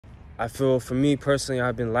I feel for me personally,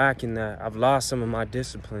 I've been lacking that. I've lost some of my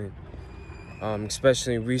discipline,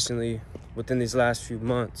 especially recently within these last few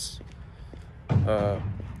months.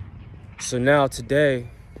 So now today,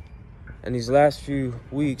 and these last few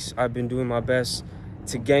weeks, I've been doing my best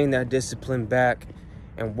to gain that discipline back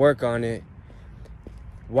and work on it.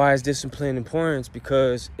 Why is discipline important? It's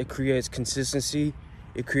because it creates consistency,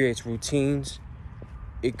 it creates routines,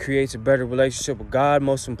 it creates a better relationship with God,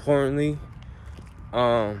 most importantly.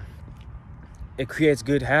 It creates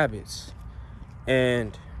good habits.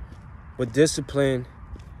 And with discipline,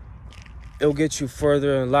 it'll get you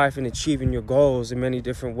further in life and achieving your goals in many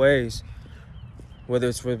different ways, whether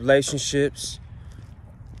it's relationships,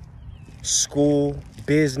 school,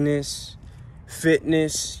 business,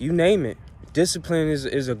 fitness, you name it. Discipline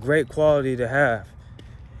is a great quality to have.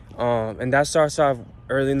 And that starts off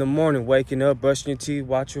early in the morning, waking up, brushing your teeth,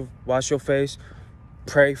 wash your face,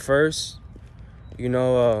 pray first.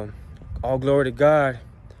 All glory to God.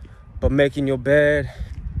 But making your bed,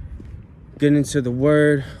 getting into the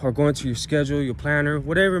word, or going to your schedule, your planner,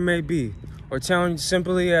 whatever it may be, or telling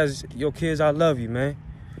simply as your kids, I love you, man.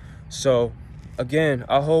 So again,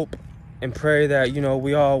 I hope and pray that,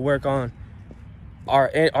 we all work on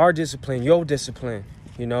our discipline, your discipline.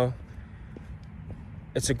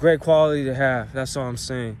 It's a great quality to have. That's all I'm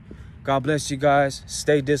saying. God bless you guys.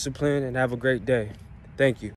 Stay disciplined and have a great day. Thank you.